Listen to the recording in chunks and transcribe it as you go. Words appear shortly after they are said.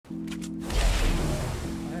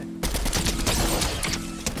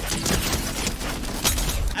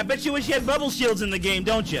I bet you wish you had bubble shields in the game,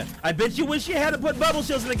 don't you? I bet you wish you had to put bubble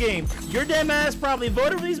shields in the game. Your damn ass probably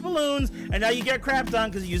voted for these balloons, and now you get crapped on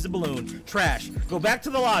because you used a balloon. Trash. Go back to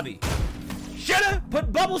the lobby. Shoulda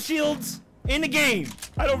put bubble shields in the game.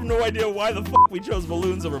 I have no idea why the fuck we chose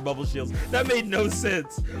balloons over bubble shields. That made no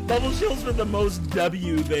sense. Bubble shields were the most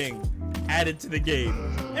W thing added to the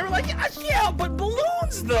game. They were like, yeah, but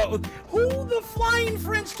balloons though. Who the flying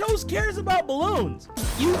French toast cares about balloons?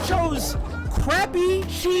 You chose crappy,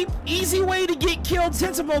 cheap, easy way to get killed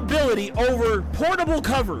sense of mobility over portable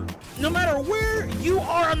cover. No matter where you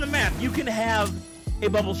are on the map, you can have a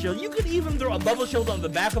bubble shield. You could even throw a bubble shield on the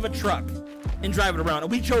back of a truck and drive it around.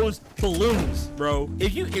 And we chose balloons, bro.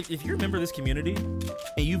 If you remember this community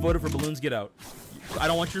and you voted for balloons, get out. I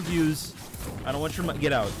don't want your views. I don't want your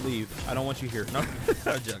get out, leave. I don't want you here. No,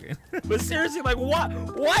 I'm joking. But seriously, like,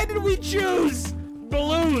 why did we choose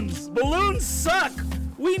balloons? Balloons suck.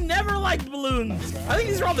 We never liked balloons. I think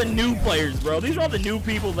these are all the new players, bro. These are all the new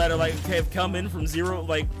people that are like, have come in from Zero.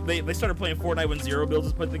 Like, they started playing Fortnite when Zero Builds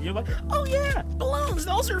was put in the game. Like, oh yeah, balloons,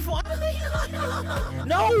 those are fun.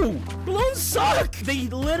 No, balloons suck. They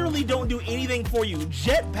literally don't do anything for you.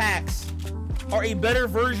 Jetpacks are a better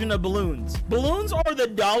version of balloons. Balloons are the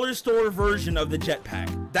dollar store version of the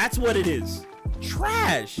jetpack. That's what it is.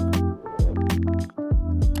 Trash.